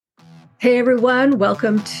Hey everyone,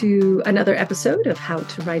 welcome to another episode of How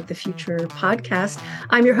to Write the Future podcast.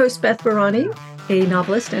 I'm your host, Beth Barani, a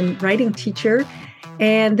novelist and writing teacher.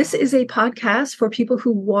 And this is a podcast for people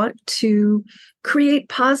who want to create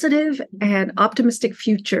positive and optimistic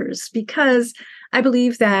futures because I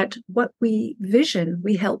believe that what we vision,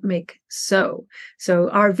 we help make so.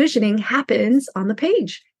 So our visioning happens on the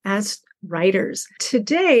page as writers.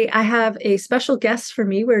 Today, I have a special guest for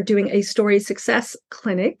me. We're doing a story success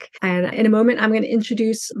clinic. And in a moment, I'm going to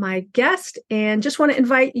introduce my guest and just want to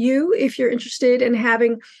invite you, if you're interested in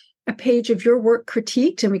having a page of your work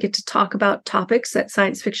critiqued and we get to talk about topics that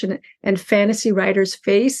science fiction and fantasy writers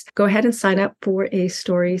face, go ahead and sign up for a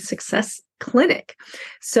story success clinic.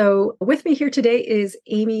 So with me here today is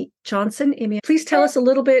Amy Johnson. Amy, please tell us a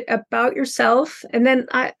little bit about yourself, and then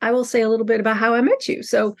I will say a little bit about how I met you.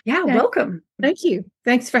 So welcome. Thank you.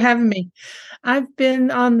 Thanks for having me. I've been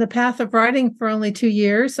on the path of writing for only 2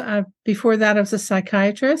 years. Before that, I was a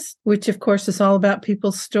psychiatrist, which of course is all about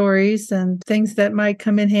people's stories and things that might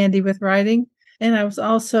come in handy with writing. And I was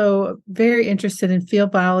also very interested in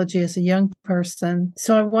field biology as a young person.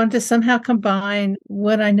 So I wanted to somehow combine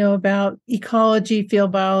what I know about ecology,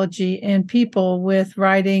 field biology, and people with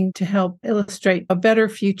writing to help illustrate a better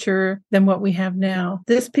future than what we have now.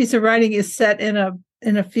 This piece of writing is set in a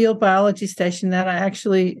field biology station that I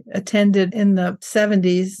actually attended in the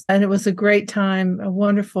 70s. And it was a great time, a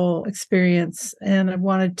wonderful experience. And I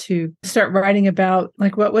wanted to start writing about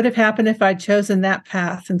what would have happened if I'd chosen that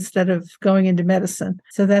path instead of going into medicine.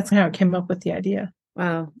 So that's how I came up with the idea.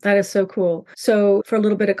 Wow, that is so cool. So for a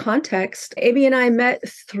little bit of context, Amy and I met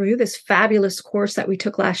through this fabulous course that we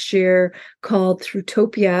took last year called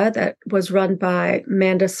Throughtopia that was run by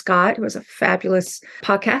Manda Scott. It was a fabulous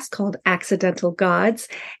podcast called Accidental Gods.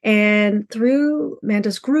 And through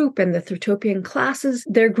Manda's group and the Throughtopian classes,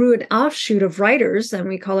 there grew an offshoot of writers, and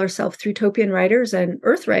we call ourselves Throughtopian writers and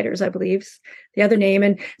Earth writers, I believe, the other name.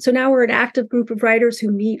 And so now we're an active group of writers who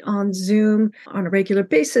meet on Zoom on a regular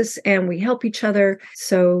basis and we help each other.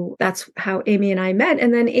 So that's how Amy and I met.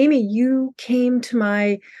 And then Amy, you came to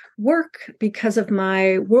my work because of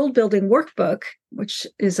my world building workbook, which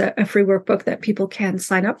is a free workbook that people can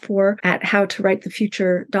sign up for at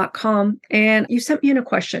howtowritethefuture.com. And you sent me in a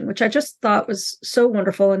question, which I just thought was so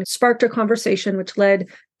wonderful and it sparked a conversation, which led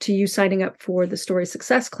to you signing up for the Story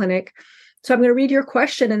Success Clinic. So I'm going to read your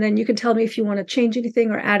question and then you can tell me if you want to change anything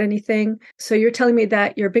or add anything. So you're telling me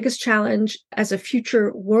that your biggest challenge as a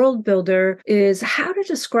future world builder is how to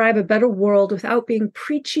describe a better world without being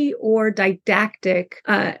preachy or didactic.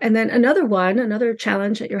 And then another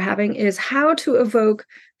challenge that you're having is how to evoke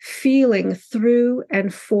feeling through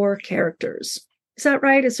and for characters. Is that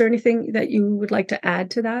right? Is there anything that you would like to add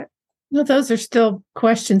to that? No, those are still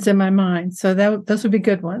questions in my mind. So those would be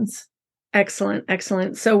good ones. Excellent.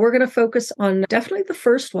 Excellent. So we're going to focus on definitely the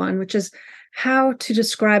first one, which is how to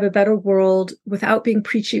describe a better world without being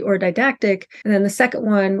preachy or didactic. And then the second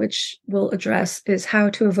one, which we'll address, is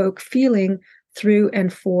how to evoke feeling through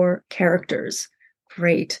and for characters.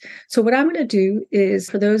 Great. So what I'm going to do is,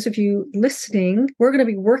 for those of you listening, we're going to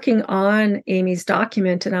be working on Amy's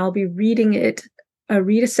document and I'll be reading it.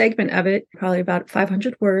 Read a segment of it, probably about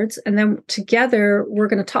 500 words. And then together, we're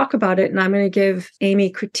going to talk about it. And I'm going to give Amy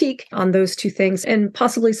critique on those two things and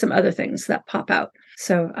possibly some other things that pop out.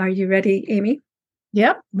 So are you ready, Amy?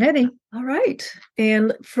 Yep, ready. All right.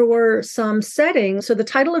 And for some setting, so the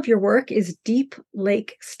title of your work is Deep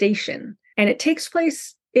Lake Station, and it takes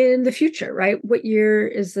place in the future, right? What year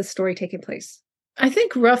is the story taking place? I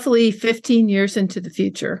think roughly 15 years into the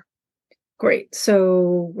future. Great.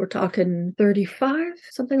 So we're talking 35,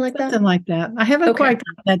 something like that? Something like that. I haven't quite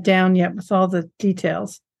got that down yet with all the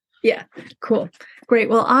details. Yeah, cool. Great.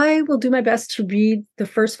 Well, I will do my best to read the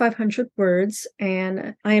first 500 words,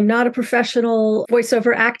 and I am not a professional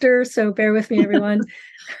voiceover actor, so bear with me, everyone.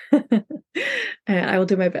 I will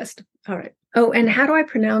do my best. All right. Oh, and how do I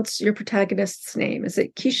pronounce your protagonist's name? Is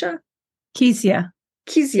it Keisha? Kezia.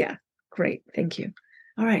 Kezia. Great. Thank you.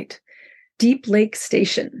 All right. Deep Lake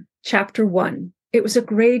Station. Chapter 1. It was a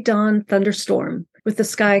gray dawn thunderstorm with the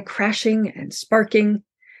sky crashing and sparking,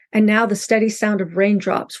 and now the steady sound of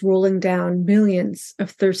raindrops rolling down millions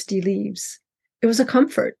of thirsty leaves. It was a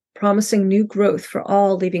comfort, promising new growth for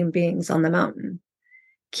all living beings on the mountain.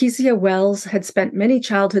 Kezia Wells had spent many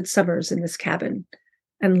childhood summers in this cabin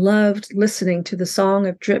and loved listening to the song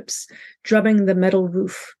of drips drumming the metal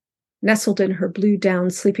roof, nestled in her blue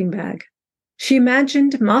down sleeping bag. She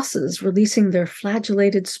imagined mosses releasing their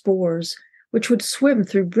flagellated spores, which would swim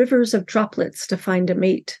through rivers of droplets to find a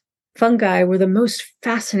mate. Fungi were the most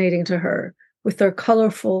fascinating to her, with their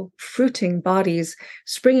colorful, fruiting bodies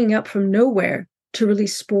springing up from nowhere to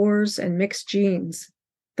release spores and mix genes.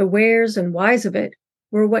 The wheres and whys of it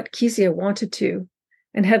were what Kezia wanted to,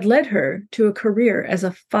 and had led her to a career as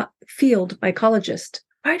a field mycologist.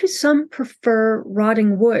 Why do some prefer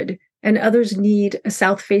rotting wood and others need a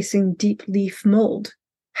south-facing deep leaf mold?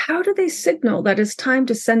 How do they signal that it's time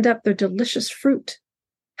to send up their delicious fruit?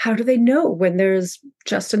 How do they know when there is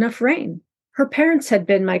just enough rain? Her parents had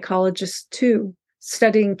been mycologists too,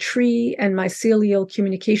 studying tree and mycelial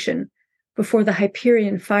communication before the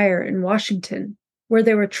Hyperion fire in Washington, where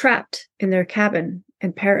they were trapped in their cabin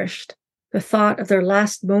and perished. The thought of their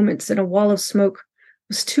last moments in a wall of smoke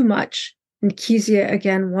was too much, and Kezia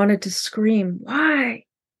again wanted to scream, "Why?"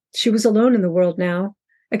 She was alone in the world now,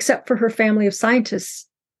 except for her family of scientists,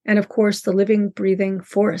 and of course the living, breathing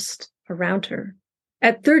forest around her.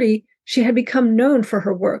 At 30, she had become known for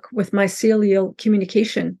her work with mycelial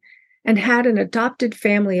communication and had an adopted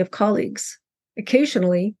family of colleagues.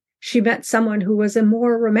 Occasionally, she met someone who was a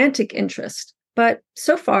more romantic interest, but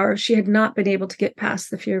so far she had not been able to get past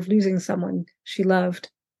the fear of losing someone she loved.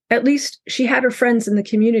 At least she had her friends in the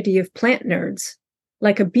community of plant nerds.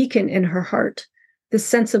 Like a beacon in her heart, this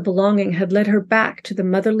sense of belonging had led her back to the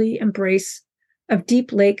motherly embrace of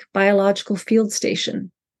Deep Lake Biological Field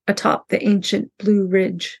Station atop the ancient Blue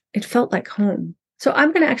Ridge. It felt like home. So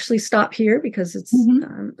I'm going to actually stop here because it's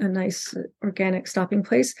a nice organic stopping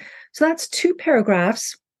place. So that's 2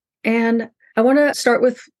 paragraphs. And I want to start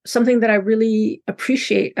with something that I really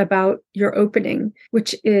appreciate about your opening,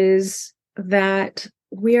 which is that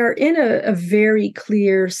we are in a very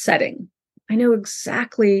clear setting. I know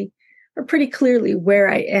exactly or pretty clearly where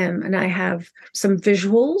I am, and I have some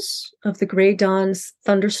visuals of the gray dawn's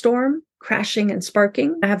thunderstorm crashing and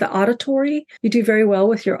sparking. I have the auditory. You do very well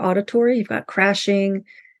with your auditory. You've got crashing,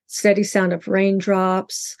 steady sound of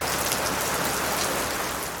raindrops.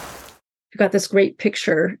 You've got this great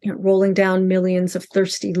picture, rolling down millions of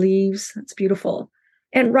thirsty leaves. That's beautiful.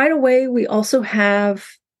 And right away, we also have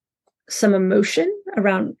some emotion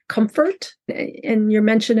around comfort. And your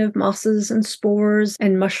mention of mosses and spores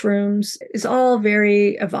and mushrooms is all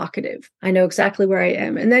very evocative. I know exactly where I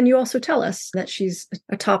am. And then you also tell us that she's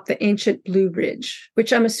atop the ancient Blue Ridge,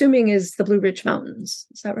 which I'm assuming is the Blue Ridge Mountains.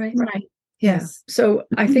 Is that right? Right. Yes. Yeah. So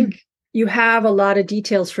I think you have a lot of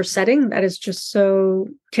details for setting that is just so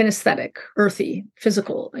kinesthetic, earthy,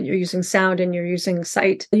 physical. And you're using sound and you're using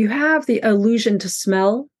sight. You have the allusion to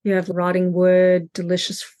smell. You have rotting wood,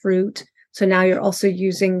 delicious fruit. So now you're also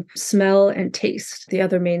using smell and taste, the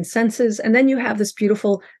other main senses. And then you have this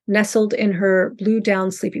beautiful nestled in her blue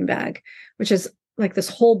down sleeping bag, which is like this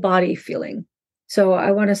whole body feeling. So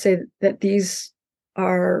I want to say that these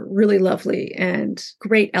are really lovely and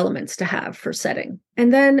great elements to have for setting.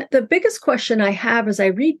 And then the biggest question I have as I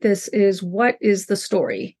read this is, what is the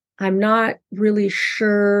story? I'm not really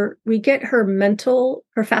sure. We get her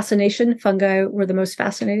fascination. Fungi were the most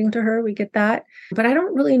fascinating to her. We get that. But I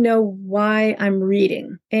don't really know why I'm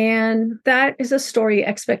reading. And that is a story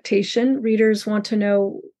expectation. Readers want to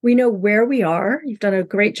know, we know where we are. You've done a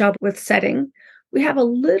great job with setting. We have a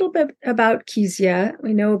little bit about Kezia.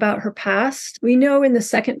 We know about her past. We know in the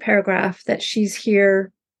second paragraph that she's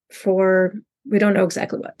here for, we don't know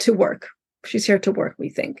exactly what, to work. She's here to work, we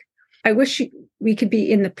think. I wish we could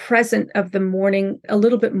be in the present of the morning a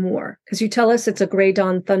little bit more, because you tell us it's a gray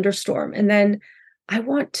dawn thunderstorm. And then I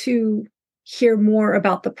want to hear more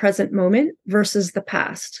about the present moment versus the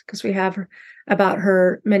past, because we have about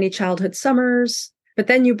her many childhood summers, but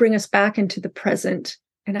then you bring us back into the present.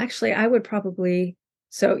 And actually, I would probably,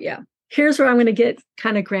 so yeah, here's where I'm going to get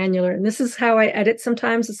kind of granular. And this is how I edit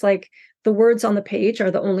sometimes. It's like the words on the page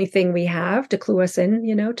are the only thing we have to clue us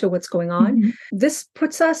in, to what's going on. Mm-hmm. This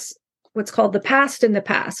puts us what's called the past in the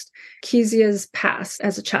past, Kezia's past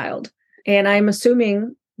as a child. And I'm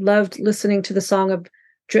assuming loved listening to the song of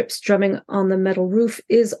drips drumming on the metal roof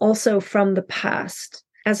is also from the past.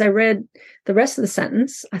 As I read the rest of the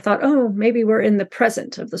sentence, I thought, oh, maybe we're in the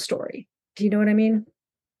present of the story. Do you know what I mean?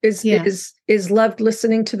 Is loved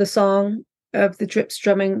listening to the song of the drips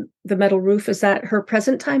drumming the metal roof? Is that her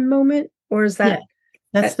present time moment? Or is that?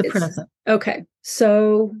 Yeah, that's the present. Okay.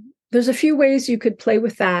 So there's a few ways you could play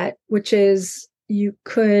with that, which is you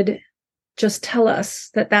could just tell us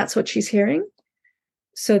that that's what she's hearing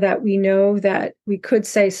so that we know that we could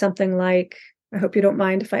say something like, I hope you don't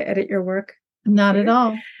mind if I edit your work. Not at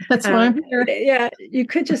all. That's why I'm here. Yeah. You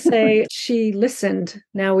could just say she listened.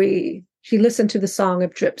 She listened to the song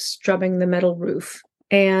of drips drumming the metal roof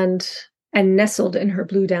and nestled in her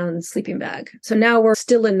blue down sleeping bag. So now we're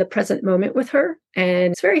still in the present moment with her.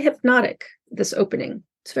 And it's very hypnotic, this opening.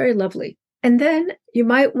 It's very lovely. And then you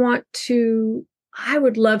might want to, I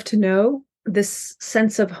would love to know this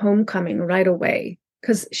sense of homecoming right away,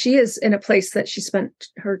 because she is in a place that she spent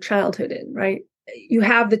her childhood in, right? You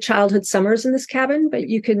have the childhood summers in this cabin, but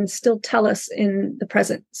you can still tell us in the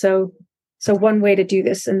present. So one way to do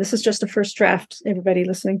this, and this is just a first draft, everybody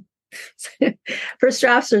listening. First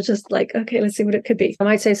drafts are just like, okay, let's see what it could be. I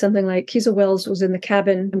might say something like Kiesel Wells was in the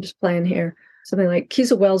cabin. I'm just playing here. Something like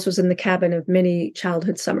Kiesel Wells was in the cabin of many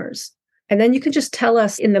childhood summers. And then you can just tell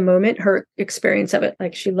us in the moment her experience of it,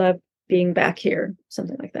 like she loved being back here,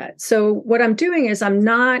 something like that. So what I'm doing is I'm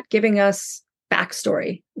not giving us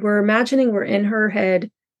backstory. We're imagining we're in her head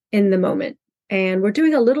in the moment. And we're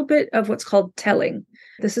doing a little bit of what's called telling.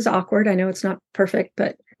 This is awkward. I know it's not perfect,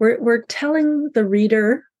 but we're telling the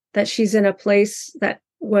reader that she's in a place that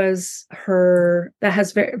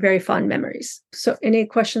has very, very fond memories. So any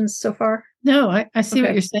questions so far? No, I see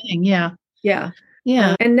what you're saying. Yeah. Yeah.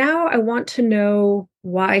 Yeah. And now I want to know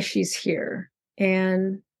why she's here.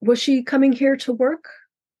 And was she coming here to work?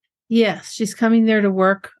 Yes, she's coming there to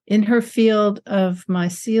work in her field of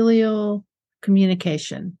mycelial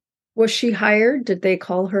communication. Was she hired? Did they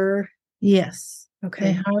call her? Yes. Okay.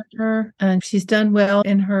 They hired her and she's done well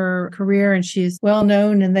in her career and she's well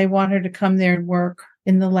known and they want her to come there and work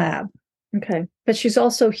in the lab. Okay. But she's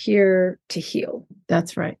also here to heal.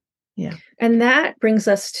 That's right. Yeah. And that brings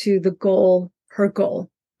us to her goal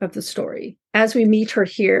of the story. As we meet her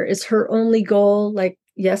here, is her only goal like,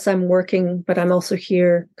 yes, I'm working, but I'm also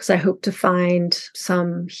here because I hope to find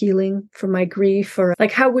some healing from my grief? Or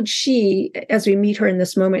like, how would she, as we meet her in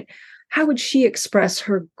this moment, how would she express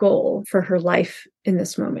her goal for her life in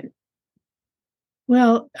this moment?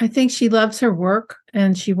 Well, I think she loves her work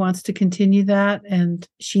and she wants to continue that. And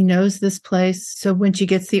she knows this place. So when she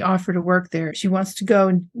gets the offer to work there, she wants to go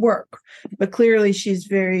and work. But clearly she's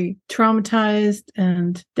very traumatized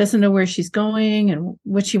and doesn't know where she's going and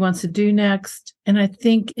what she wants to do next. And I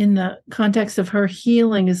think in the context of her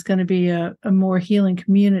healing is going to be a more healing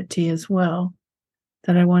community as well,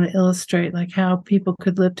 that I want to illustrate, like how people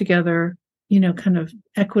could live together, kind of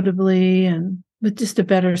equitably and with just a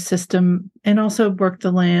better system, and also work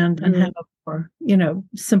the land and have a more,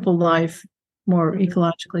 simple life, more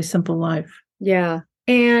ecologically simple life. Yeah.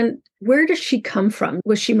 And where does she come from?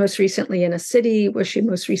 Was she most recently in a city? Was she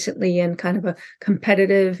most recently in kind of a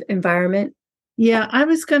competitive environment? Yeah, I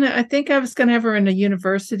think I was going to have her in a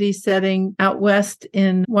university setting out west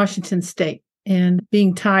in Washington State and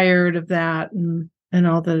being tired of that and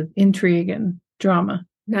all the intrigue and drama.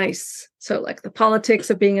 Nice. So like the politics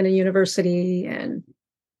of being in a university and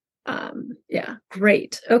yeah,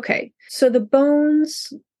 great. Okay. So the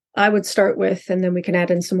bones I would start with, and then we can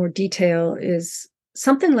add in some more detail, is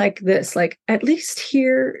something like this, like at least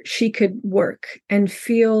here she could work and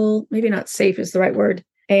feel, maybe not safe is the right word,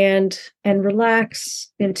 and relax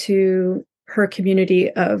into her community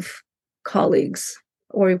of colleagues,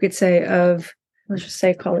 or you could say let's just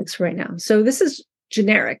say colleagues right now. So this is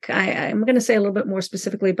generic. I'm going to say a little bit more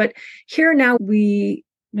specifically, but here now we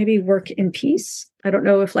maybe work in peace. I don't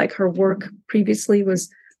know if like her work previously was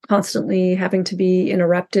constantly having to be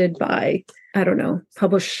interrupted by, I don't know,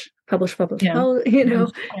 publish. Yeah. Oh,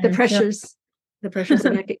 the pressures, the pressures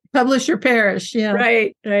of publish or perish. Yeah.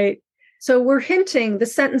 Right. So we're hinting, the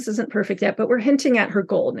sentence isn't perfect yet, but we're hinting at her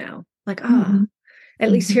goal now. Like, at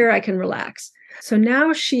least here I can relax. So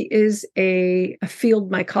now she is a field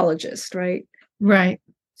mycologist, right? Right.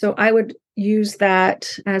 So I would use that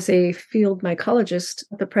as a field mycologist,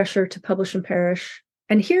 the pressure to publish and perish.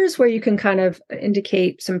 And here's where you can kind of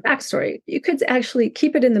indicate some backstory. You could actually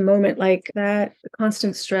keep it in the moment, like that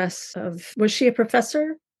constant stress of, was she a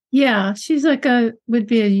professor? Yeah, she's like would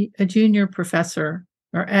be a junior professor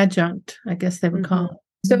or adjunct, I guess they would call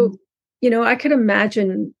it. So, I could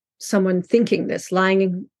imagine someone thinking this,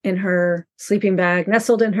 lying in her sleeping bag,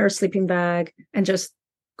 nestled in her sleeping bag, and just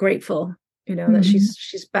grateful, that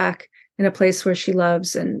she's back in a place where she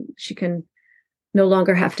loves and she can no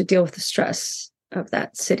longer have to deal with the stress of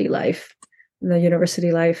that city life, the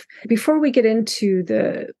university life. Before we get into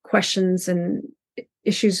the questions and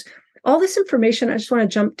issues, all this information, I just want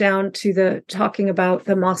to jump down to the talking about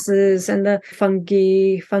the mosses and the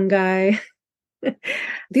fungi.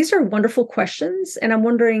 These are wonderful questions. And I'm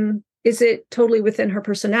wondering, is it totally within her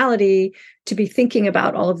personality to be thinking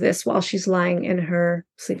about all of this while she's lying in her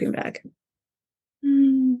sleeping bag?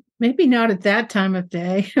 Maybe not at that time of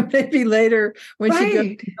day. Maybe later when she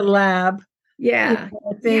goes to the lab. Yeah.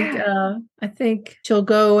 I think she'll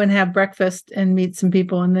go and have breakfast and meet some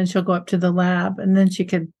people, and then she'll go up to the lab, and then she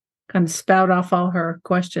could kind of spout off all her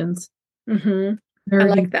questions. I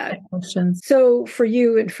like that. Questions. So for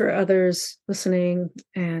you and for others listening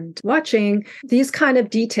and watching, these kind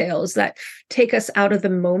of details that take us out of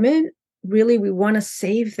the moment really we want to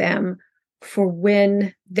save them for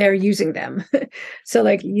when they're using them. So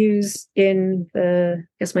like use in the, I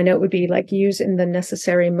guess my note would be like use in the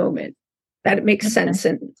necessary moment. That it makes sense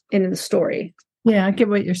in the story. Yeah, I get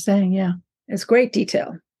what you're saying. Yeah. It's great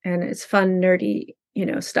detail and it's fun, nerdy,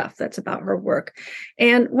 stuff that's about her work.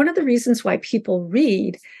 And one of the reasons why people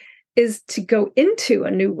read is to go into a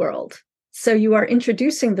new world. So you are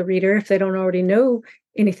introducing the reader, if they don't already know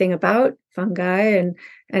anything about fungi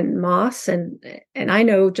and moss, and I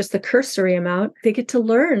know just the cursory amount, they get to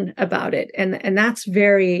learn about it. And that's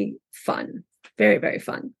very fun, very, very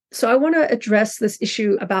fun. So I want to address this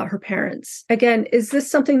issue about her parents. Again, is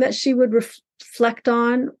this something that she would reflect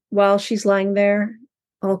on while she's lying there,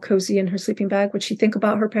 all cozy in her sleeping bag? Would she think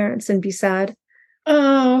about her parents and be sad?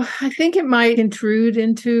 Oh, I think it might intrude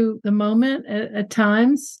into the moment at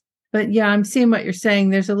times. But yeah, I'm seeing what you're saying.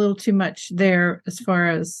 There's a little too much there as far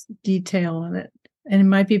as detail on it. And it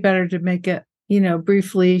might be better to make it,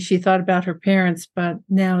 briefly, she thought about her parents, but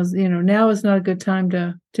now is not a good time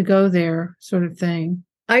to go there, sort of thing.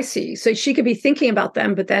 I see. So she could be thinking about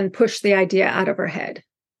them, but then push the idea out of her head.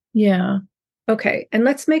 Yeah. Okay. And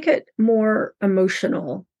let's make it more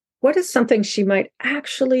emotional. What is something she might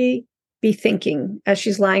actually be thinking as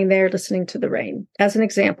she's lying there listening to the rain? As an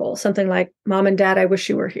example, something like, Mom and Dad, I wish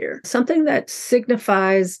you were here. Something that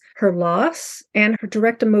signifies her loss and her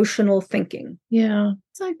direct emotional thinking. Yeah.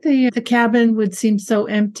 It's like the cabin would seem so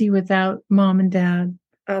empty without Mom and Dad.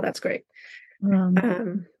 Oh, that's great.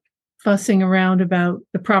 Fussing around about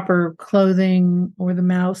the proper clothing or the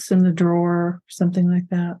mouse in the drawer, or something like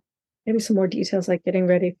that. Maybe some more details like getting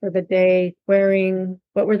ready for the day,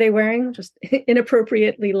 what were they wearing? Just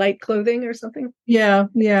inappropriately light clothing or something? Yeah.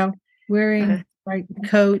 Wearing white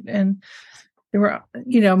coat, and there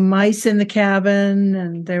were, mice in the cabin,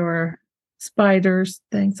 and there were spiders,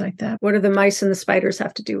 things like that. What do the mice and the spiders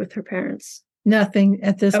have to do with her parents? Nothing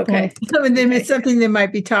at this point. I mean, it's something they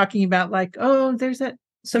might be talking about, like, oh, there's that.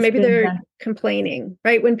 So maybe they're complaining,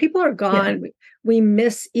 right? When people are gone, we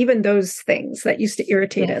miss even those things that used to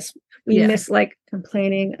irritate us. We miss like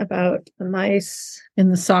complaining about the mice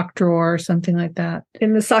in the sock drawer or something like that.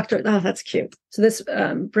 In the sock drawer. Oh, that's cute. So this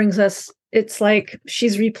brings us, it's like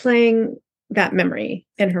she's replaying that memory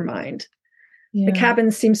in her mind. Yeah. The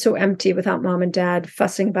cabin seems so empty without Mom and Dad,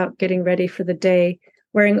 fussing about getting ready for the day,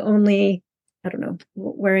 wearing only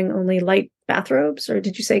light bathrobes, or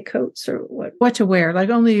did you say coats, or what? What to wear, like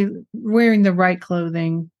only wearing the right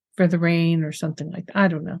clothing for the rain or something like that. I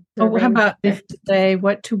don't know. How about if today,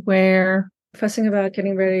 what to wear? Fussing about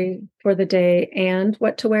getting ready for the day and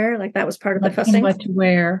what to wear, like that was part of the fussing. What to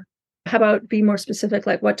wear. How about be more specific,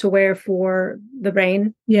 like what to wear for the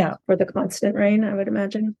rain? Yeah. For the constant rain, I would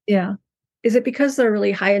imagine. Yeah. Is it because they're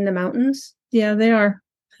really high in the mountains? Yeah, they are.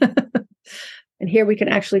 And here we can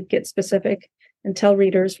actually get specific and tell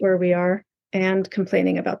readers where we are and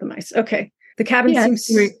complaining about the mice. Okay. The cabin seems...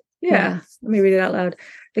 Let me read it out loud.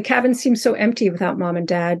 The cabin seems so empty without Mom and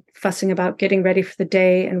Dad, fussing about getting ready for the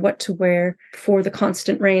day and what to wear for the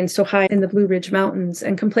constant rain so high in the Blue Ridge Mountains,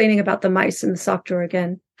 and complaining about the mice in the sock drawer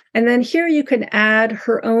again. And then here you can add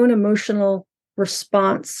her own emotional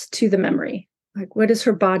response to the memory. Like, what is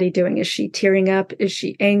her body doing? Is she tearing up? Is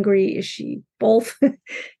she angry? Is she both?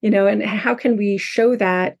 And how can we show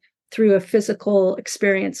that through a physical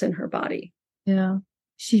experience in her body? Yeah.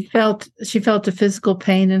 She felt a physical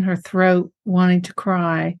pain in her throat, wanting to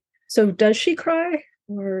cry. So does she cry,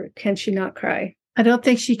 or can she not cry? I don't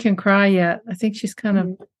think she can cry yet. I think she's kind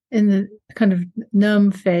of in the kind of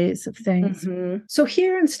numb phase of things. Mm-hmm. So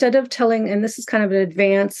here, instead of telling, and this is kind of an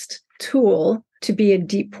advanced tool to be a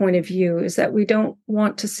deep point of view, is that we don't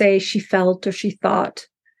want to say she felt or she thought,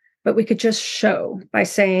 but we could just show by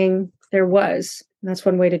saying there was. And that's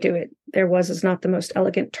one way to do it. There was is not the most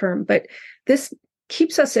elegant term, but this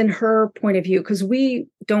keeps us in her point of view, because we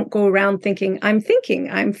don't go around thinking, I'm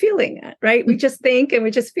feeling it, right? We just think and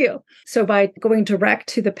we just feel. So by going direct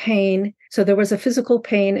to the pain, so there was a physical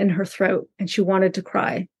pain in her throat and she wanted to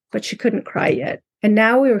cry, but she couldn't cry yet. And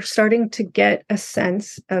now we were starting to get a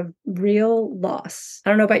sense of real loss.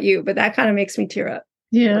 I don't know about you, but that kind of makes me tear up.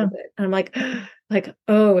 Yeah. And I'm like,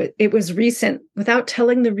 oh, it was recent. Without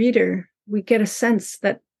telling the reader, we get a sense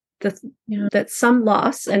that that some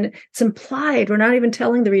loss, and it's implied. We're not even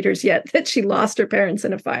telling the readers yet that she lost her parents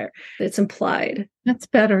in a fire. It's implied. That's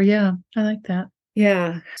better. Yeah. I like that.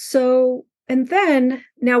 Yeah. So, and then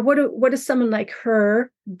now what does someone like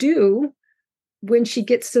her do when she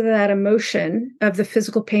gets to that emotion of the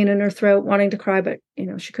physical pain in her throat, wanting to cry, but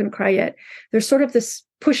she couldn't cry yet? There's sort of this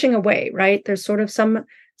pushing away, right? There's sort of some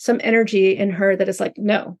energy in her that is like,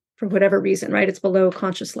 no, for whatever reason, right? It's below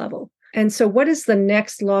conscious level. And so what is the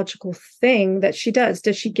next logical thing that she does?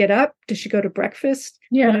 Does she get up? Does she go to breakfast?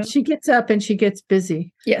 Yeah, she gets up and she gets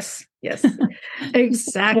busy. Yes,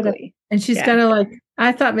 exactly. And she's kind of like,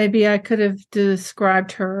 I thought maybe I could have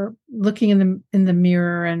described her looking in the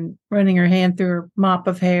mirror and running her hand through her mop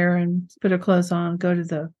of hair and put her clothes on, go to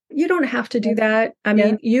the. You don't have to do that. I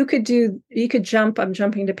mean, you could jump, I'm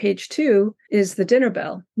jumping to page 2, is the dinner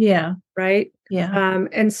bell. Yeah. Right? Yeah.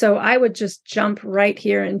 And so I would just jump right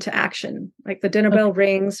here into action. Like the dinner bell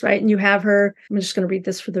rings, right? And you have her, I'm just going to read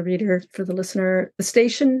this for the reader, for the listener. The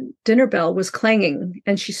station dinner bell was clanging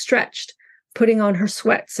and she stretched, putting on her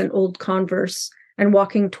sweats and old Converse and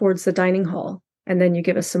walking towards the dining hall. And then you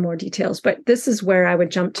give us some more details. But this is where I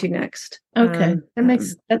would jump to next. Okay.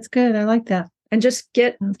 That's good. I like that. And just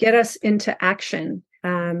get us into action.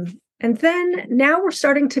 And then now we're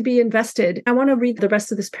starting to be invested. I want to read the rest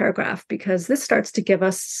of this paragraph because this starts to give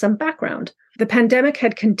us some background. The pandemic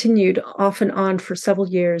had continued off and on for several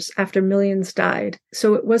years after millions died.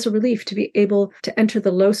 So it was a relief to be able to enter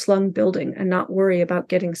the low-slung building and not worry about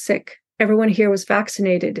getting sick. Everyone here was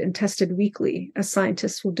vaccinated and tested weekly, as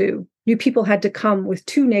scientists will do. New people had to come with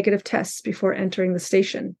 2 negative tests before entering the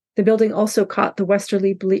station. The building also caught the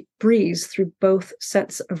westerly breeze through both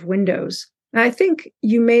sets of windows. And I think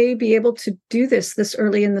you may be able to do this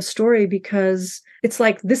early in the story because it's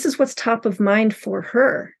like, this is what's top of mind for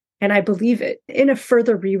her. And I believe it. In a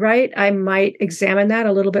further rewrite, I might examine that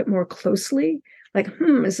a little bit more closely. Like,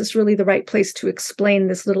 is this really the right place to explain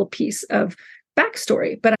this little piece of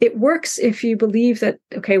backstory? But it works if you believe that,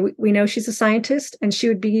 okay, we know she's a scientist and she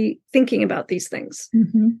would be thinking about these things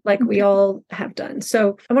like we all have done.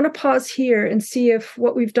 So I want to pause here and see if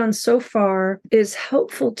what we've done so far is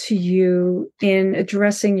helpful to you in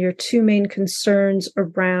addressing your 2 main concerns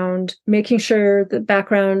around making sure the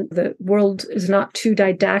background, the world is not too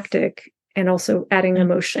didactic, and also adding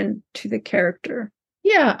emotion to the character.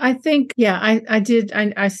 Yeah, I think, I did.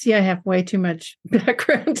 I see I have way too much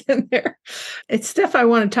background in there. It's stuff I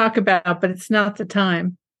want to talk about, but it's not the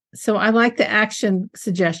time. So I like the action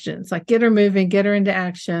suggestions, like get her moving, get her into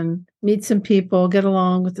action, meet some people, get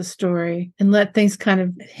along with the story, and let things kind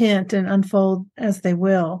of hint and unfold as they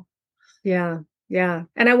will. Yeah.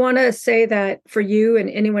 And I want to say that for you and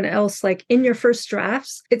anyone else, like in your first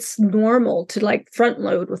drafts, it's normal to like front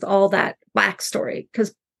load with all that backstory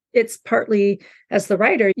because it's partly, as the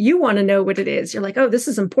writer, you want to know what it is. You're like, oh, this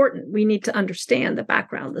is important. We need to understand the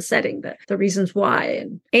background, the setting, the reasons why.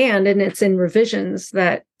 And it's in revisions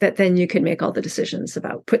that then you can make all the decisions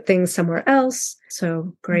about put things somewhere else.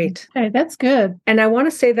 So great. Okay, that's good. And I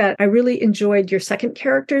want to say that I really enjoyed your second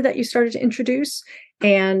character that you started to introduce.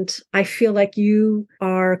 And I feel like you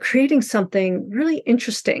are creating something really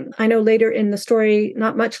interesting. I know later in the story,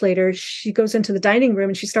 not much later, she goes into the dining room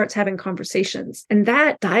and she starts having conversations. And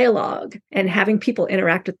that dialogue and having people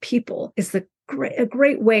interact with people is a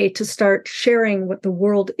great way to start sharing what the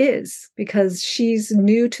world is, because she's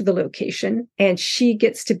new to the location and she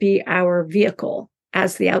gets to be our vehicle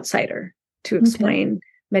as the outsider to explain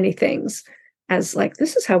many things as like,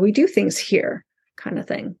 this is how we do things here kind of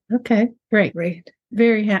thing. Okay, great.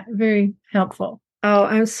 Very, very helpful. Oh,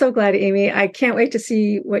 I'm so glad, Amy. I can't wait to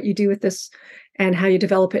see what you do with this and how you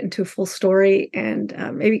develop it into a full story, and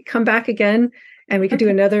maybe come back again and we could do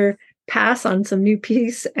another pass on some new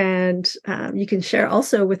piece. And you can share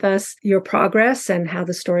also with us your progress and how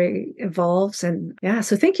the story evolves. And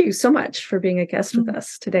so thank you so much for being a guest with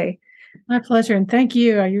us today. My pleasure. And thank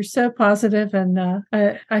you. You're so positive, and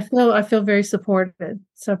I feel very supported.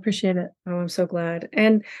 So appreciate it. Oh, I'm so glad.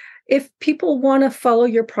 And if people want to follow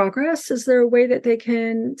your progress, is there a way that they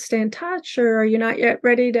can stay in touch, or are you not yet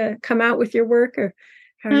ready to come out with your work, or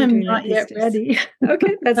how are you doing not yet ready?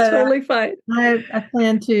 Okay, that's totally fine. I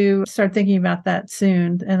plan to start thinking about that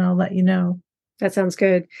soon, and I'll let you know. That sounds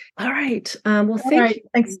good. All right. Well, thank you.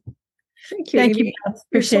 Thanks. Thank you. Thank Amy. you.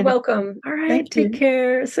 You're so welcome. All right. Take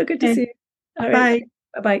care. So good to see you. All Bye. Right.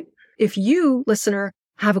 Bye-bye. If you, listener,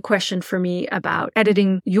 have a question for me about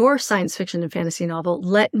editing your science fiction and fantasy novel,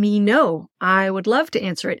 let me know. I would love to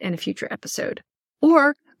answer it in a future episode.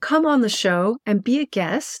 Or come on the show and be a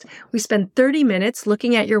guest. We spend 30 minutes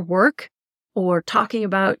looking at your work or talking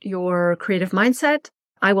about your creative mindset.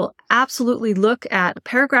 I will absolutely look at a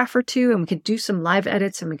paragraph or two, and we can do some live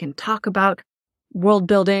edits, and we can talk about world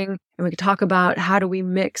building, and we can talk about how do we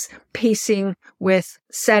mix pacing with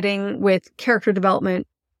setting, with character development.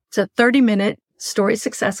 It's a 30-minute story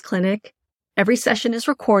success clinic. Every session is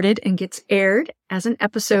recorded and gets aired as an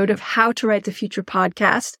episode of How to Write the Future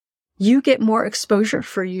podcast. You get more exposure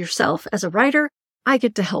for yourself as a writer. I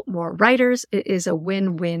get to help more writers. It is a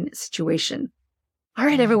win-win situation. All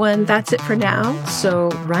right, everyone, that's it for now. So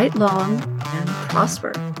write long and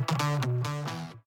prosper.